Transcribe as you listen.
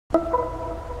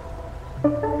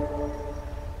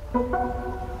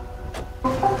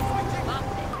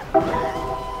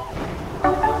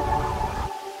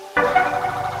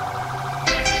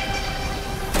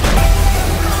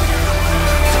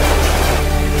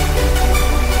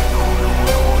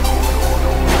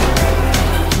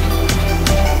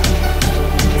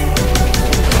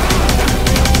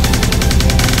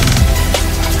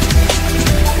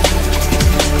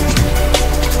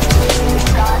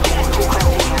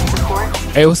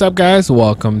Hey, what's up, guys?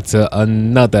 Welcome to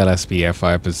another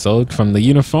Lspdfr episode from the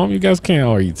uniform. You guys can't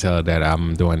already tell that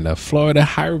I'm doing the Florida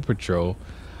Highway Patrol.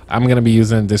 I'm gonna be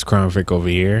using this Crown Vic over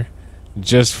here.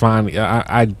 Just finally,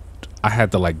 I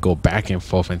had to like go back and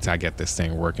forth until I get this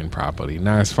thing working properly.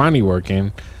 Now it's finally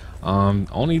working.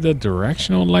 Only the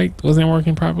directional light wasn't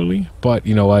working properly, but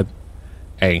you know what?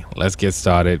 Hey, let's get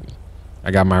started.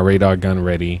 I got my radar gun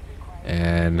ready,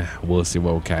 and we'll see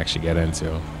what we can actually get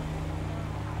into.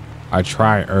 I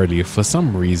tried earlier for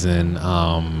some reason.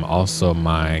 Also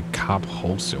my cop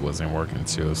holster wasn't working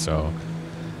too, so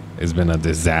it's been a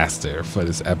disaster for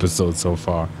this episode so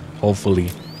far.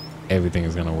 Hopefully everything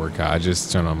is gonna work out. I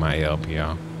just turned on my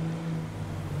ALPR.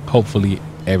 Hopefully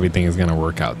everything is gonna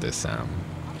work out this time.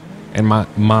 And my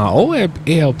old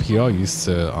ALPR used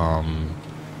to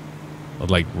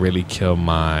like really kill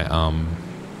my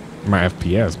my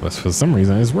FPS, but for some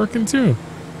reason it's working too.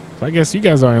 So I guess you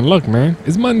guys are in luck, man.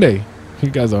 It's Monday. You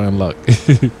guys are in luck.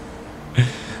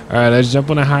 All right, let's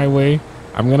jump on the highway.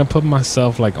 I'm gonna put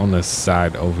myself like on the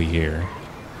side over here,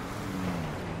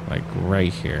 like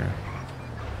right here,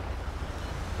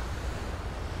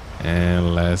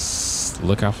 and let's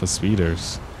look out for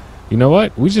speeders. You know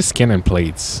what? We just scanning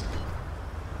plates.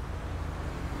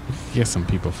 We can get some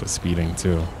people for speeding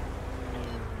too.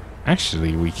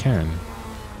 Actually, we can.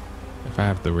 If I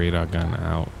have the radar gun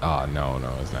out. Oh, no,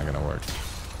 it's not gonna work.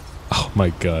 Oh my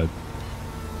god.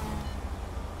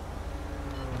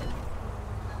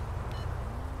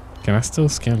 Can I still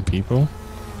scan people?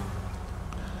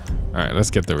 Alright, let's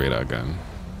get the radar gun.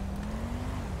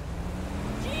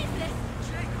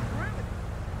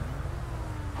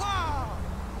 Wow.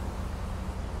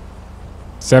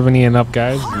 70 and up,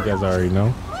 guys. You guys already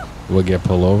know. We'll get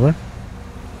pulled over.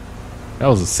 That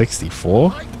was a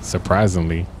 64,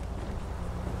 surprisingly.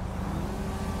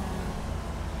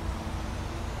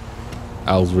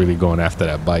 I was really going after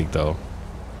that bike though.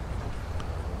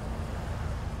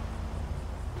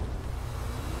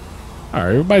 All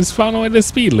right, everybody's following the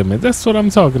speed limit. That's what I'm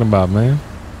talking about, man.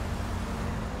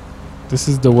 This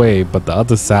is the way, but the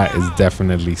other side is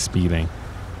definitely speeding.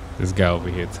 This guy over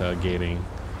here tailgating.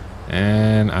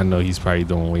 And I know he's probably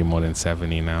doing way more than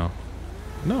 70 now.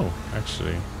 No,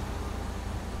 actually.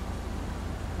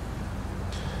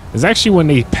 It's actually when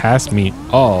they pass me.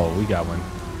 Oh, we got one.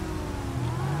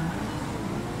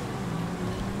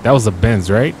 That was a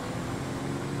Benz, right?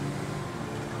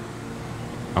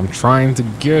 I'm trying to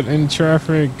get in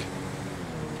traffic.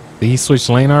 Did he switch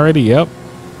lane already? Yep.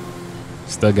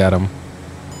 Still got him.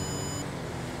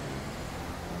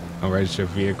 Unregistered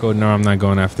vehicle. No, I'm not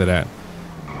going after that.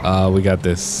 We got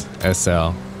this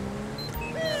SL.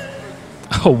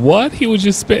 Oh, what? He was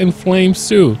just spitting flames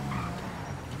too.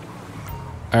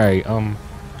 All right. Can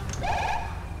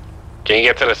you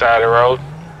get to the side of the road?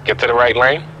 Get to the right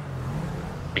lane.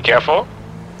 Be careful.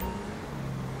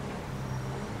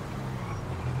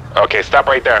 Okay, stop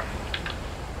right there.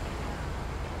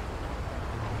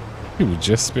 He was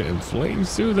just spitting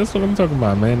flames too. That's what I'm talking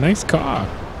about, man. Nice car.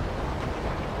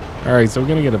 All right, so we're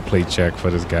gonna get a plate check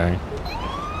for this guy.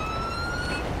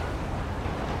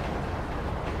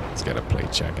 Let's get a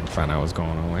plate check and find out what's going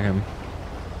on with him.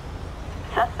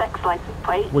 Suspect's license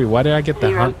plate. Wait, why did I get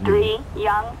the hunt? 03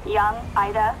 Young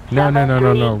Ida.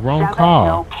 No, wrong car.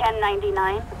 No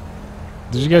 1099.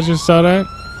 Did you guys just saw that?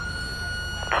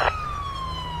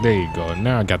 There you go.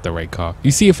 Now I got the right car.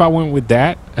 You see, if I went with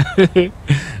that, I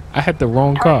had the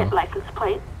wrong car. License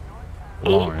plate.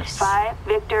 Lawrence. 5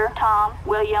 Victor Tom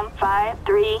William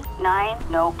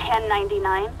 539 no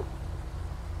 1099.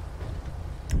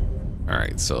 All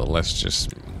right, so let's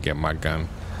just get my gun.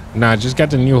 Nah, I just got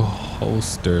the new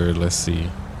holster. Let's see.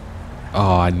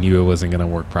 Oh, I knew it wasn't gonna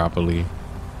work properly.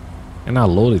 And I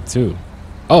loaded too.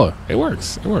 Oh, it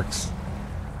works. It works.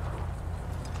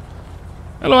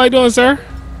 Hello, how you doing, sir?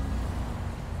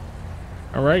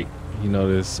 All right. You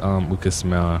notice we could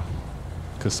smell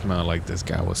like this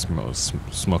guy was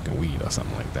smoking weed or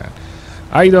something like that.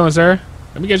 How you doing, sir?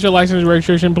 Let me get your license and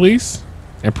registration, please,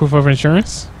 and proof of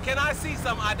insurance. Can I see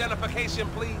some identification,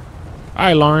 please? All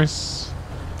right, Lawrence.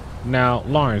 Now,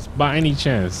 Lawrence, by any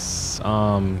chance,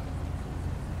 have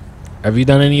you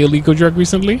done any illegal drug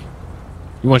recently?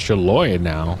 You want your lawyer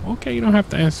now? Okay, you don't have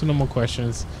to answer no more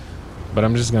questions. But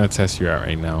I'm just gonna test you out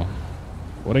right now.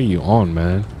 What are you on,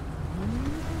 man?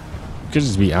 You could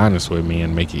just be honest with me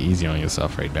and make it easy on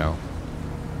yourself right now.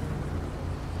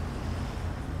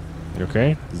 You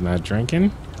okay? He's not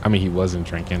drinking? I mean, he wasn't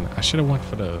drinking. I should have went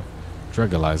for the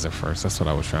drugalizer first. That's what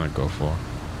I was trying to go for.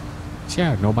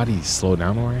 Yeah, nobody slowed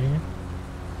down over here.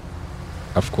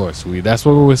 Of course, that's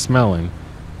what we were smelling.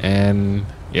 And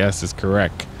yes, it's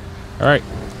correct. All right,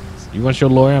 You want your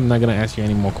lawyer? I'm not gonna ask you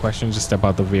any more questions. Just step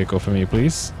out the vehicle for me,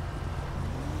 please.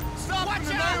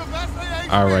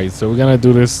 All right, so we're gonna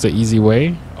do this the easy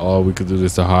way, or we could do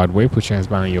this the hard way. Put your hands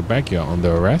behind your back. You're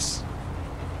under arrest.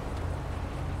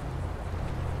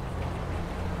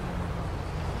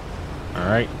 All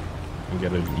right, we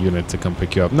get a unit to come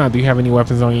pick you up. Now, do you have any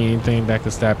weapons on you? Anything that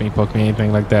could stab me, poke me,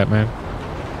 anything like that, man?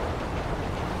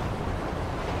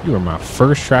 You were my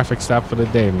first traffic stop for the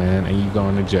day, man, and you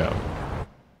going to jail.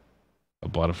 A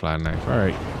butterfly knife. All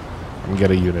right, I'm gonna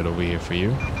get a unit over here for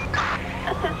you.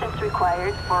 Assistance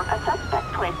required for a suspect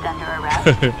placed under arrest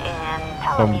in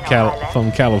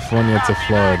From California to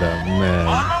Florida, man.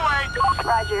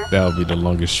 Roger. That'll be the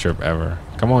longest trip ever.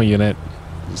 Come on, unit.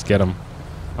 Just get him.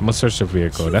 I'm gonna search the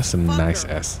vehicle. That's a nice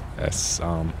that's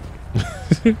a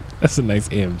nice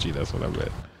AMG. That's what I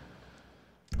meant.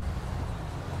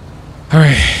 All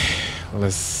right,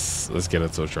 let's get a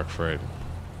tow truck for it.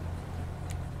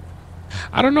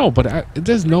 I don't know, but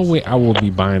there's no way I will be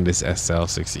buying this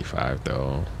SL65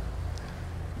 though.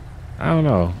 I don't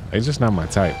know. It's just not my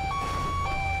type.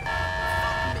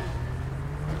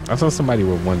 I saw somebody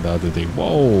with one the other day.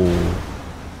 Whoa.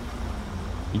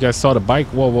 You guys saw the bike?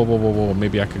 Whoa, whoa, whoa, whoa, whoa.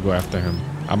 Maybe I could go after him.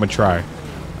 I'm gonna try.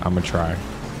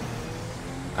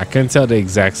 I couldn't tell the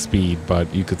exact speed,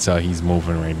 but you could tell he's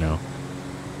moving right now.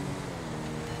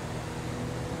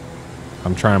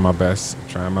 I'm trying my best.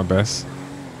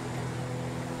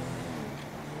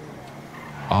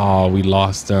 Oh, we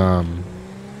lost all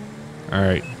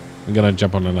right, I'm gonna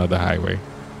jump on another highway.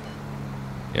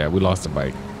 Yeah, we lost the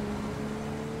bike.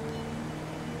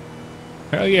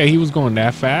 Hell yeah, he was going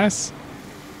that fast.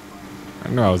 I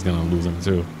knew I was gonna lose him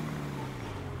too.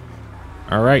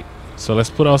 All right, so let's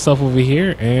put ourselves over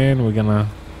here and we're gonna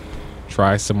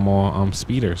try some more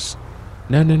speeders.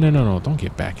 No, don't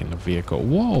get back in the vehicle.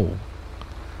 Whoa,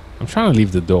 I'm trying to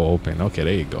leave the door open. Okay,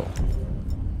 there you go.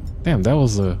 Damn, that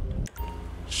was a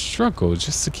struggle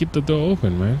just to keep the door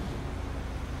open, man.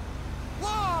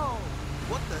 Whoa!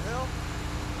 What the hell?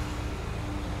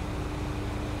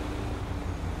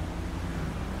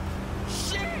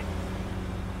 Shit!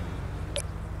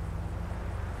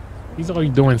 He's already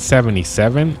doing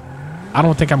 77. I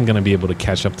don't think I'm gonna be able to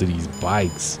catch up to these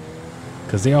bikes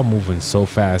because they are moving so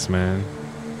fast, man.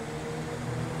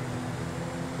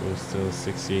 We're still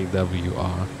 68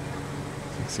 WR.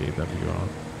 68 WR.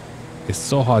 It's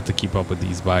so hard to keep up with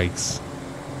these bikes.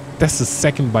 That's the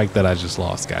second bike that I just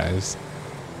lost, guys.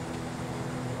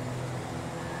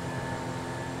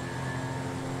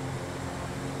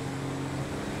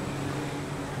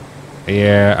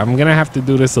 Yeah, I'm gonna have to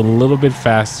do this a little bit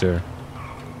faster.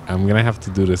 Than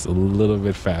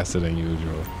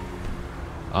usual.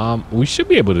 We should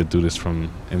be able to do this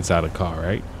from inside a car,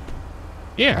 right?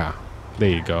 Yeah, there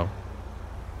you go.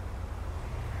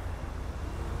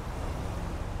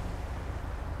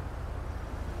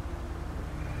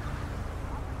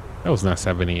 That was not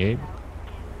 78.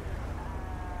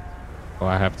 Oh,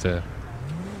 I have to.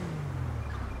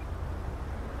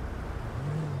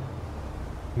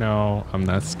 No, I'm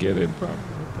not skidded, bro.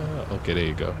 Okay, there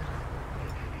you go.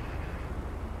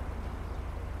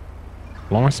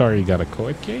 Lawrence already got a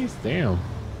court case? Damn.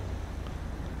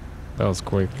 That was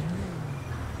quick.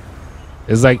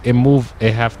 It's like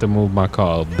it have to move my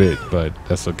car a bit, but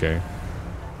that's okay.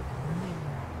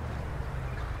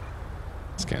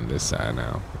 Scan this side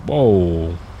now.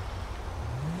 Whoa.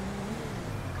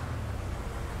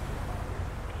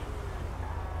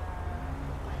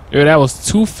 Dude, that was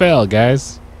 2 fail,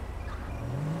 guys.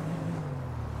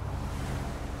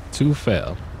 2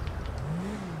 fail.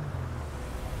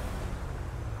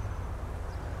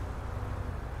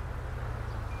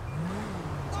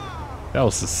 That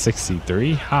was a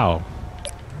 63. How? All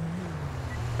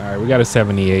right, we got a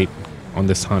 78 on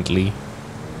this Huntley.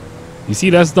 You see,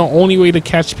 that's the only way to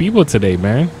catch people today,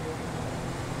 man.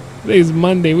 Today's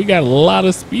Monday. We got a lot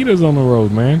of speeders on the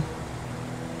road, man.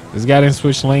 This guy didn't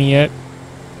switch lane yet.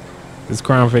 This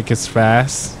Crown Vic is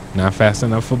fast. Not fast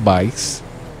enough for bikes.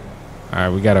 All right,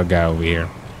 we got our guy over here.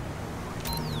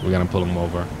 We're going to pull him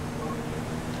over.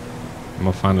 I'm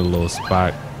going to find a little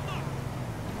spot.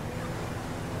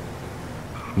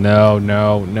 No.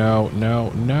 Not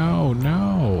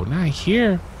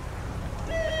here.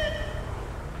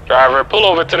 Driver, pull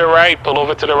over to the right.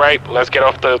 Let's get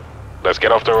off the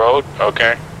road.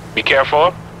 Okay. Be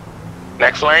careful.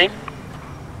 Next lane.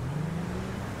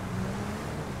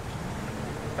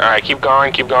 All right, keep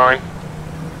going.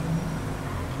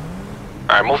 All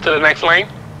right, move to the next lane.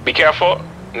 Be careful.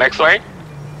 Next lane.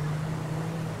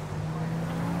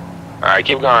 All right,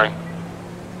 keep going.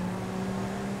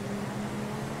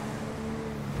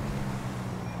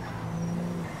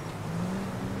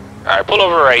 All pull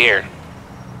over right here.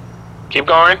 Keep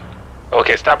going.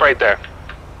 Okay, stop right there.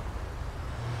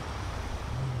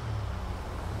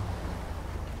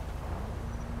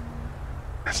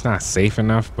 It's not safe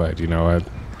enough, but you know what?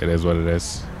 It is what it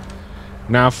is.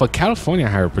 Now, for California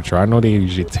Highway Patrol, I know they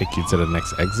usually take you to the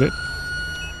next exit.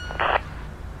 I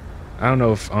don't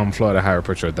know if Florida Highway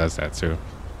Patrol does that too.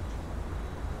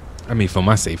 I mean, for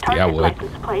my safety, I would.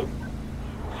 License plate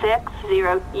 60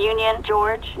 Union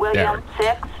George William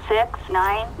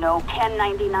 669 no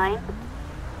 1099.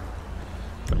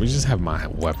 Let me just have my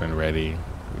weapon ready.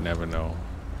 You never know.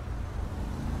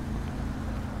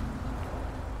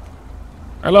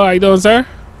 Hello, how you doing, sir?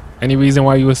 Any reason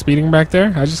why you were speeding back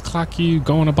there? I just clocked you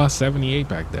going about 78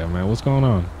 back there, man. What's going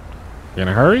on? You in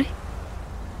a hurry?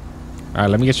 All right,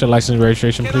 let me get your license and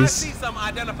registration, please. Can I see some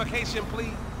identification,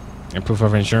 please? And proof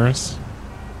of insurance.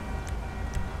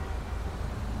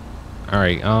 All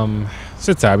right,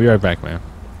 sit tight. I'll be right back, man.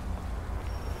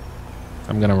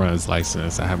 I'm gonna run his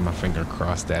license. I have my finger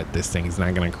crossed that this thing is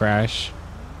not gonna crash.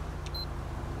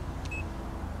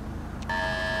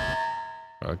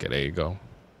 Okay, there you go.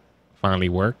 Finally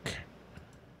work.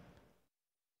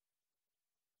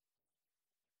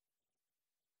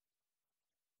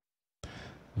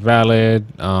 Valid,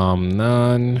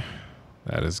 none.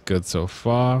 That is good so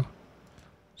far.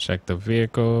 Check the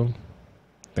vehicle.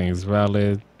 Things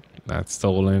valid, not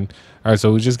stolen. All right,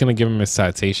 so we're just gonna give him a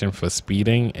citation for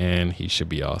speeding and he should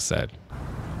be all set.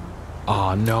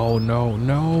 Oh, no, no,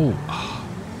 no. Oh,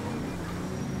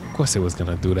 of course it was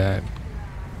gonna do that.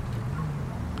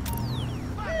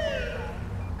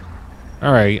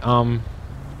 All right,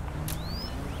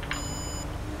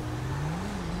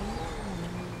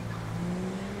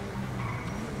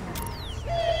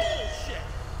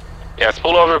 yes,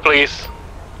 pull over, please.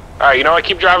 All right, you know what?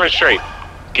 Keep driving straight.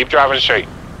 Keep driving straight.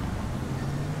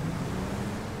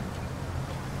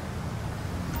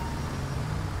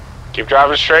 Keep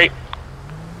driving straight.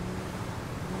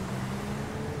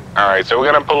 All right, so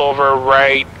we're gonna pull over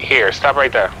right here. Stop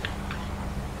right there.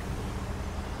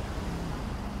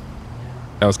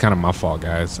 That was kind of my fault,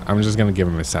 guys. I'm just gonna give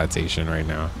him a citation right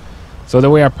now. So the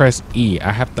way I press E,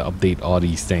 I have to update all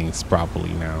these things properly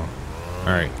now.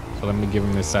 All right, so let me give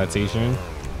him this citation,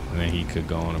 and then he could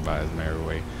go on about his merry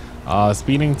way.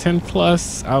 Speeding 10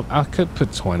 plus. I could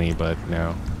put 20, but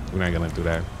no, we're not gonna do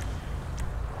that.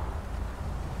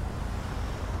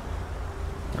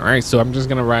 All right, so I'm just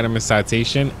gonna write him a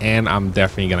citation, and I'm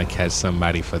definitely gonna catch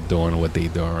somebody for doing what they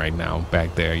doing right now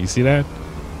back there. You see that?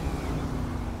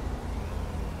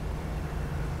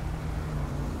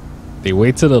 They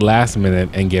wait till the last minute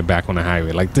and get back on the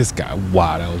highway. Like this guy.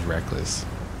 Wow, that was reckless.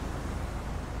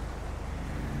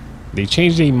 They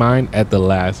changed their mind at the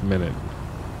last minute.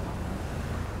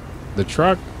 The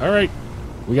truck. All right.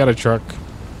 We got a truck.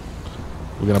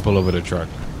 We're going to pull over the truck.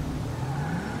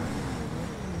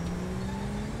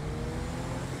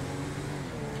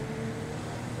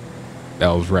 That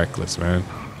was reckless, man.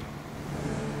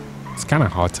 It's kind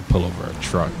of hard to pull over a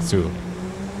truck, too.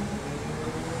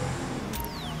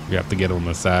 You have to get on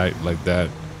the side like that.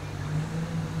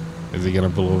 Is he gonna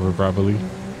pull over properly?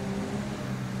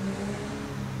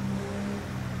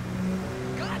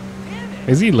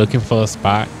 Is he looking for a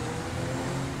spot?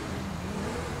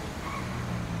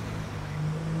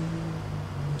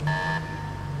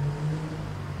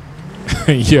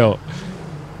 Yo,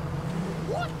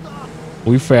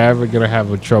 we forever gonna have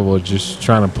a trouble just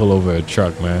trying to pull over a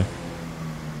truck, man.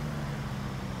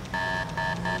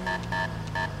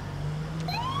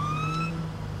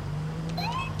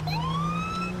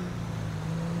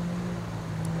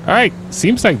 All right,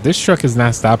 seems like this truck is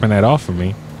not stopping at all for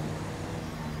me.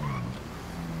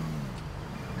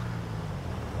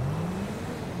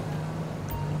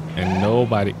 And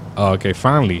nobody. Oh, okay,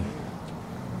 finally.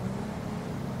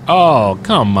 Oh,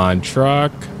 come on,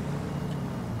 truck.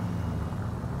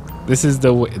 This is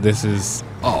the way. This is.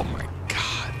 Oh my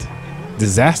God.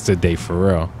 Disaster day for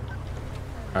real. All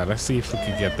right, let's see if we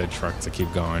can get the truck to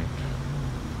keep going.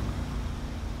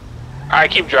 All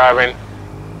right, keep driving.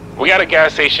 We got a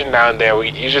gas station down there.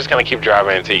 You're just gonna keep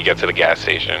driving until you get to the gas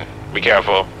station. Be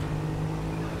careful.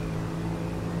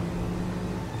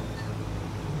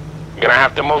 You're gonna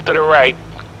have to move to the right.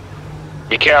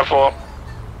 Be careful.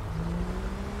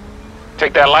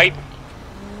 Take that light.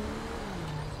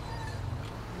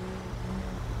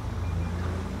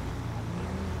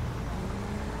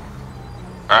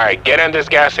 Alright, get in this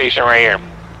gas station right here.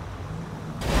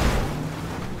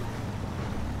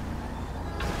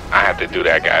 I have to do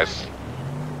that, guys.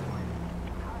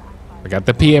 I got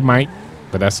the PA mic,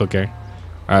 but that's okay.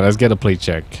 Alright, let's get a plate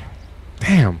check.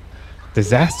 Damn.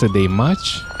 Disaster day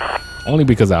much? Only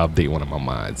because I update one of my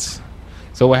mods.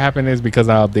 So what happened is because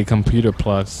I update Computer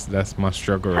Plus, that's my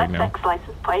struggle right now. Suspect's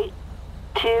license plate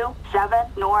 27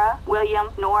 Nora William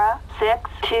Nora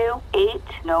 628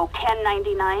 no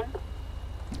 1099.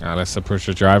 Now let's approach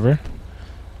the driver.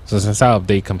 So since I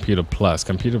update Computer Plus,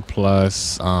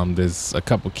 there's a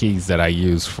couple keys that I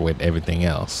use with everything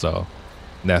else. So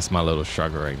that's my little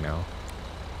struggle right now.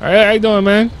 All right, how you doing,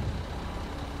 man?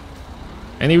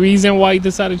 Any reason why you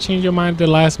decided to change your mind at the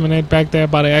last minute back there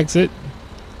by the exit?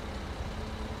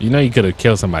 You know you could have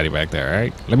killed somebody back there,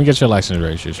 right? Let me get your license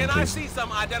registration, Can I please. see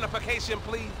some identification,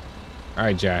 please? All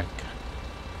right, Jack.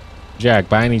 Jack,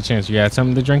 by any chance you had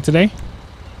something to drink today?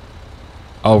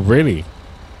 Oh, really?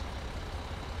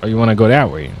 Oh, you want to go that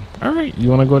way? All right, you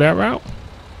want to go that route?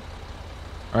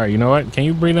 All right, you know what? Can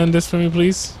you breathe on this for me,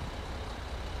 please?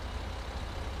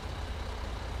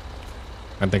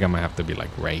 I think I might have to be like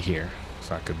right here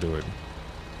so I could do it.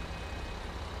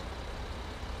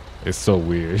 It's so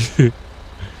weird.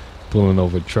 Pulling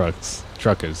over truckers.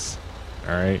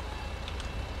 All right.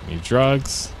 Need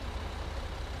drugs.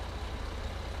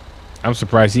 I'm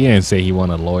surprised he didn't say he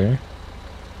wanted a lawyer.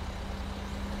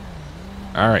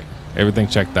 All right. Everything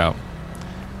checked out.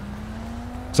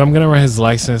 So I'm going to run his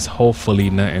license. Hopefully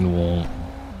nothing won't.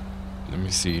 Let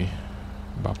me see.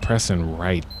 By pressing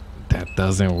right, that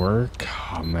doesn't work.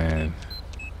 Oh, man.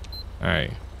 All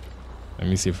right. Let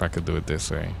me see if I could do it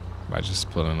this way. By just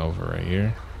pulling over right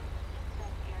here.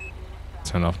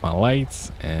 Turn off my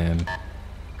lights and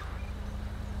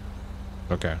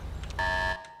okay,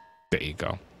 there you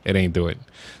go. It ain't do it.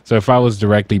 So if I was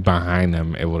directly behind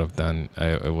them, it would have done.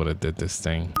 It would have did this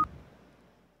thing.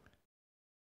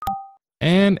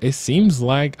 And it seems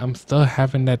like I'm still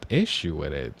having that issue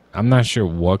with it. I'm not sure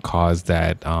what caused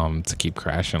that to keep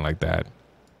crashing like that.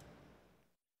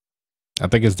 I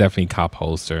think it's definitely cop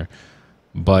holster,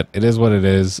 but it is what it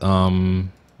is.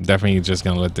 Definitely just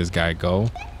gonna let this guy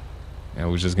go. And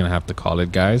we're just gonna have to call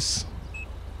it, guys.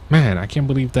 Man, I can't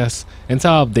believe that's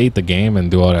until I update the game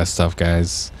and do all that stuff,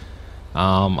 guys.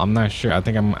 I'm not sure. I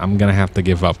think I'm gonna have to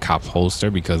give up cop holster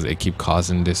because it keep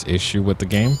causing this issue with the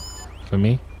game for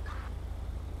me.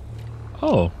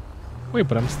 Oh, wait,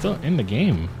 but I'm still in the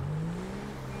game.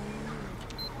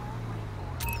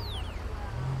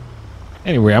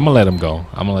 Anyway, I'm gonna let him go.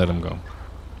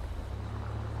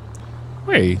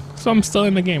 Wait, so I'm still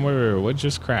in the game. Wait, what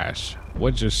just crashed?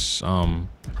 What just hold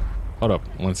up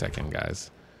 1 second,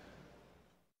 guys.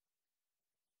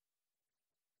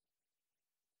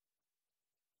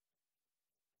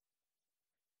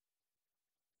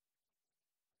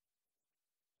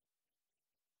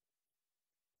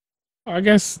 Oh, I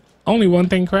guess only one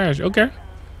thing crashed. Okay,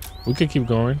 we could keep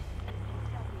going.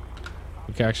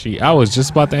 We can actually, I was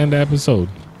just about to end the episode.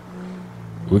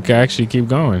 We can actually keep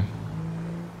going.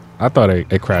 I thought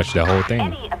it crashed the whole thing.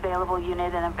 Any available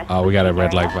unit in a Oh, we got a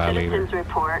red light area, violator. citizens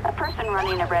report a person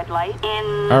running a red light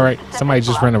in All right, Pacific somebody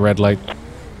just Bluff. ran a red light.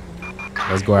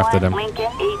 Let's go after them.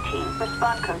 Lincoln 18.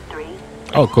 Respond code 3.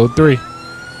 Oh, code 3.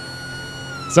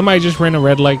 Somebody just ran a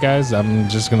red light, guys. I'm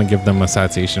just gonna give them a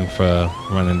citation for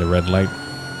running the red light.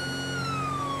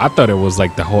 I thought it was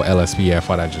like the whole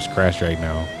Lspdfr that just crashed right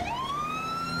now.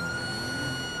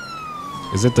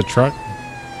 Is it the truck?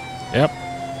 Yep.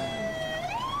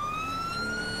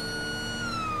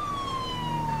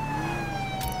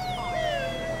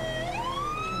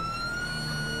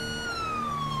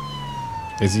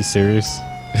 Is he serious?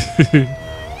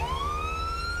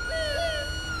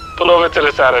 Pull over to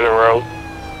the side of the road.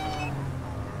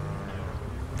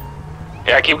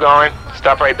 Yeah, keep going.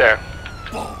 Stop right there.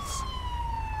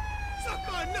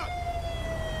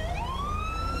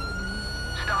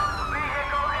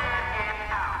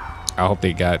 I hope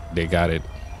they got it.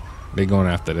 They're going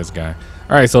after this guy.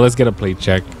 All right, so let's get a plate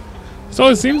check. So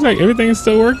it seems like everything is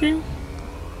still working.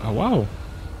 Oh wow.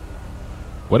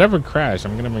 Whatever crashed,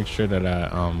 I'm gonna make sure that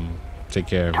I take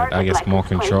care of it. I guess more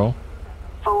control.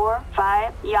 4,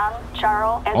 5, Young,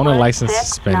 Charles, Owner Edward, license 6,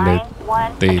 suspended. 9,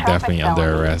 1, They traffic definitely under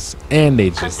felony. arrest, and they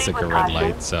just Proceed took a with red caution.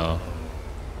 light. So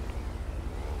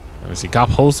let me see. Cop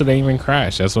holster didn't even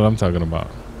crash. That's what I'm talking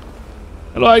about.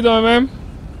 Hello, how you doing, man?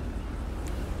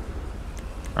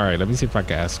 All right, let me see if I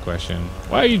can ask a question.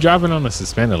 Why are you driving on a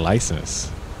suspended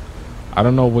license? I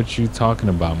don't know what you're talking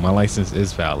about. My license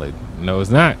is valid. No,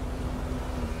 it's not.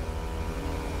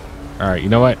 All right, you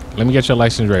know what? Let me get your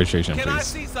license registration, Can I please.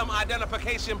 see some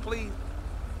identification, please?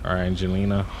 All right,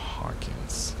 Angelina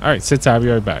Hawkins. All right, sit tight. I'll be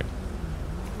right back.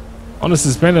 On a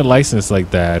suspended license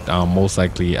like that, most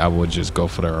likely I would just go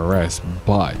for the arrest.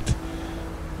 But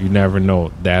you never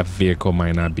know. That vehicle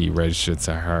might not be registered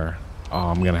to her. Oh,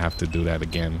 I'm going to have to do that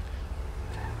again.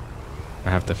 I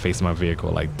have to face my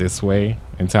vehicle like this way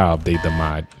until I update the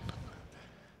mod.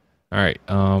 All right.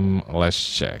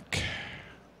 Let's check.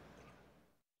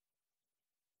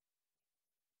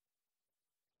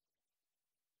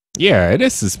 Yeah, it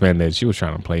is suspended. She was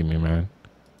trying to play me, man.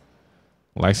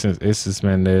 License is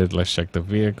suspended. Let's check the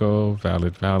vehicle.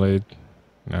 Valid, valid.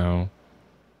 No.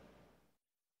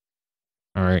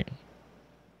 All right.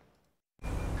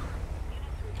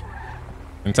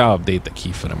 Until I'll update the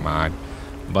key for the mod.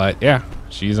 But yeah,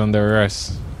 she's under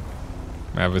arrest.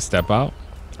 Have a step out.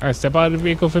 All right, step out of the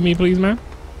vehicle for me, please, man.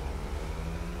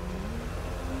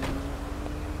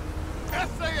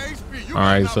 All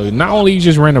right, so not only you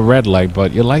just ran a red light,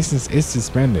 but your license is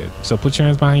suspended. So put your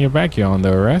hands behind your back. You're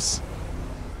under arrest.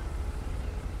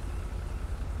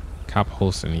 Cop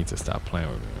Holster needs to stop playing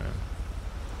with me, man.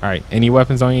 All right, any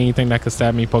weapons on you? Anything that could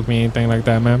stab me, poke me, anything like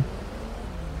that, man?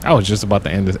 I was just about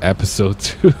to end this episode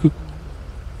too.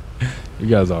 You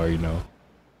guys already know.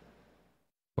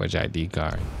 Wedge ID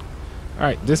card. All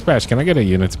right, dispatch, can I get a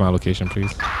unit to my location,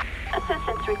 please?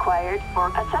 Assistance required for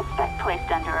a suspect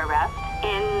placed under arrest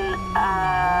in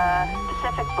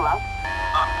Pacific Bluff.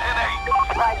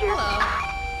 Roger.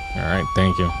 All right,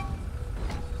 thank you.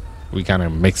 We kind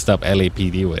of mixed up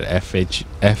LAPD with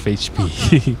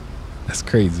FHP. That's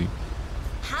crazy.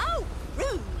 How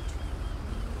rude.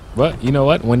 But you know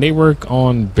what? When they work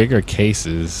on bigger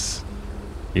cases,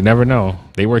 you never know.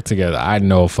 They work together. I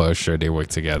know for sure they work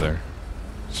together,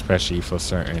 especially for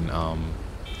certain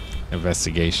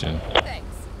investigation. Thanks.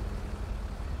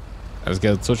 Let's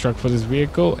get a tow truck for this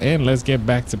vehicle and let's get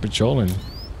back to patrolling.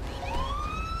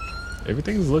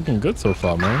 Everything's looking good so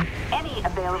far, man. Any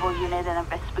available unit in a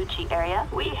Vespucci area.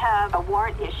 We have a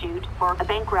warrant issued for a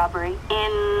bank robbery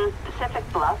in Pacific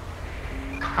Bluff.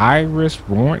 Irish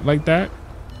warrant like that?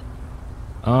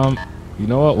 You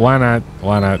know what? Why not?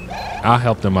 Why not? I'll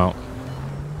help them out.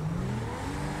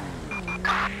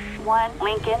 1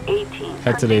 Lincoln 18.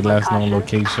 Head to their last known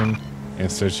location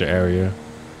and search the area.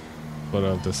 Put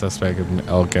up the suspect.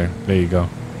 Okay, there you go.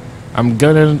 I'm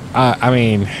gonna. I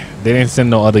mean, they didn't send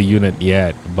no other unit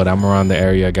yet, but I'm around the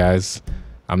area, guys.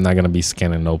 I'm not gonna be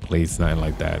scanning no plates, nothing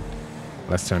like that.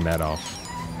 Let's turn that off.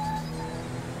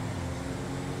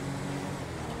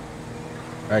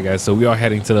 All right, guys. So we are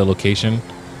heading to the location.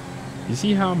 You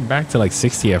see how I'm back to like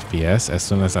 60 FPS as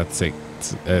soon as I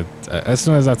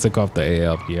took off the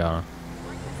ALPR.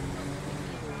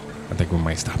 I think we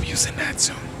might stop using that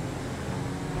soon.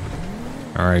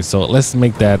 All right, so let's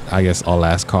make that, I guess, our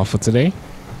last call for today.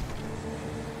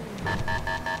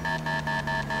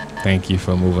 Thank you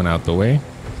for moving out the way.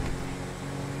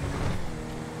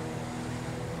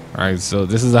 All right, so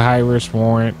this is a high risk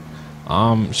warrant.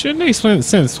 Shouldn't they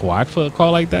send SWAT for a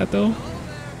call like that though?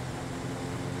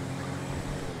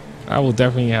 I will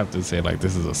definitely have to say, like,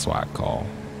 this is a SWAT call.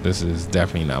 This is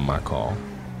definitely not my call.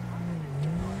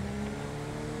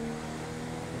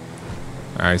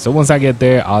 All right, so once I get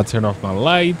there, I'll turn off my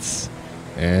lights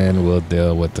and we'll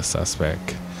deal with the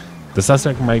suspect. The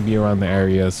suspect might be around the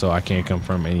area, so I can't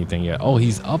confirm anything yet. Oh,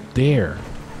 he's up there.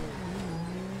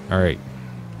 All right.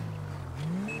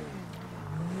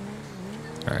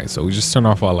 All right, so we just turn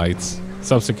off our lights.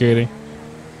 What's up, security?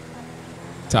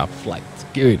 Top flight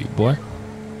security, boy.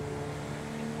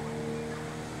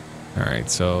 All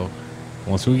right, so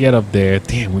once we get up there,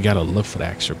 damn, we gotta look for the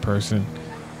extra person.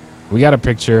 We got a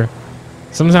picture.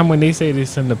 Sometimes when they say they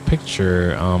send a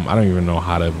picture, I don't even know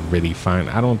how to really find.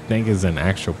 I don't think it's an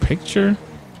actual picture.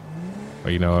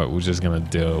 But you know what? We're just gonna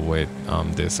deal with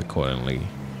this accordingly.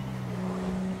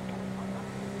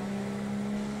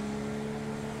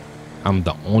 I'm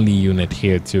the only unit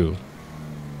here too.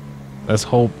 Let's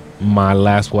hope my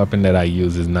last weapon that I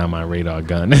use is not my radar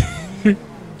gun.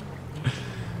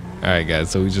 All right, guys.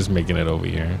 So we're just making it over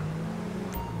here.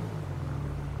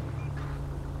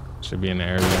 Should be in the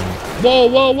area. Whoa,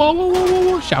 whoa, whoa, whoa, whoa,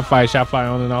 whoa, whoa. Shot fire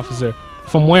on an officer.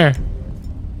 From where?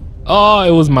 Oh,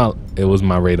 it was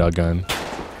my radar gun.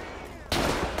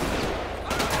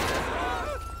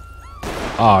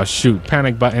 Oh shoot.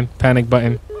 Panic button. Panic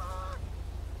button.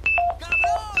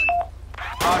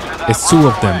 It's two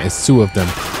of them. It's two of them.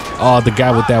 Oh, the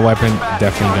guy with that weapon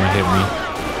definitely gonna hit me.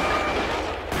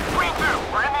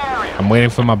 I'm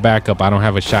waiting for my backup. I don't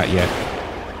have a shot yet.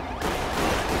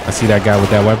 I see that guy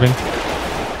with that weapon.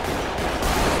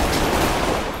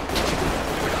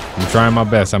 I'm trying my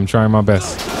best. I'm trying my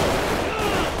best.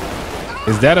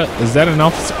 Is that an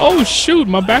officer? Oh shoot,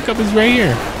 my backup is right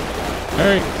here. All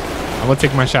right. I'm gonna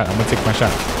take my shot. I'm gonna take my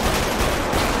shot.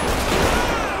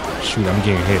 Shoot, I'm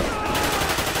getting hit.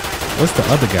 What's the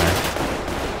other guy?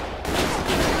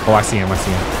 Oh, I see him. I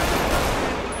see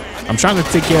him. I'm trying to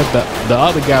take care of the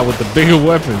other guy with the bigger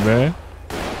weapon, man.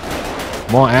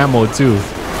 More ammo too.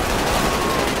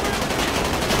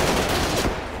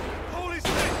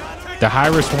 The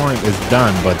high-risk warrant is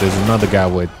done, but there's another guy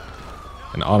with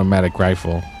an automatic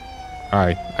rifle. All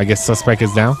right, I guess suspect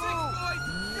is down.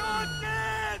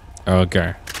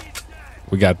 Okay,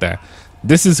 we got that.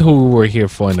 This is who we were here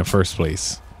for in the first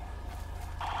place.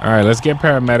 All right, let's get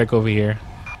paramedic over here.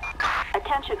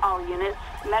 Attention all units.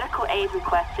 Medical aid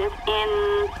requested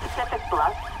in Pacific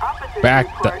Bluff. Officers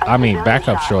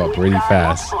backup show up really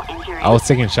fast. I was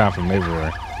taking shot from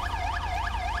everywhere.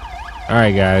 All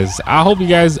right, guys. I hope you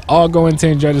guys are going to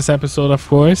enjoy this episode, of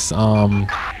course.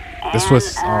 This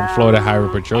was Florida Highway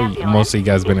Patrol. Most of you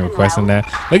guys been requesting that.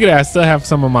 Look at that. I still have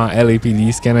some of my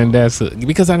LAPD skin in there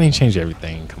because I didn't change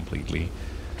everything completely,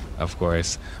 of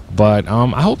course. But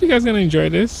I hope you guys gonna enjoy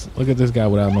this. Look at this guy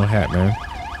without no hat, man.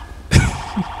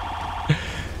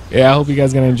 Yeah, I hope you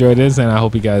guys gonna enjoy this, and I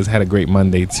hope you guys had a great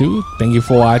Monday too. Thank you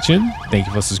for watching. Thank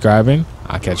you for subscribing.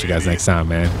 I'll catch you guys next time,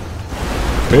 man.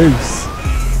 Peace.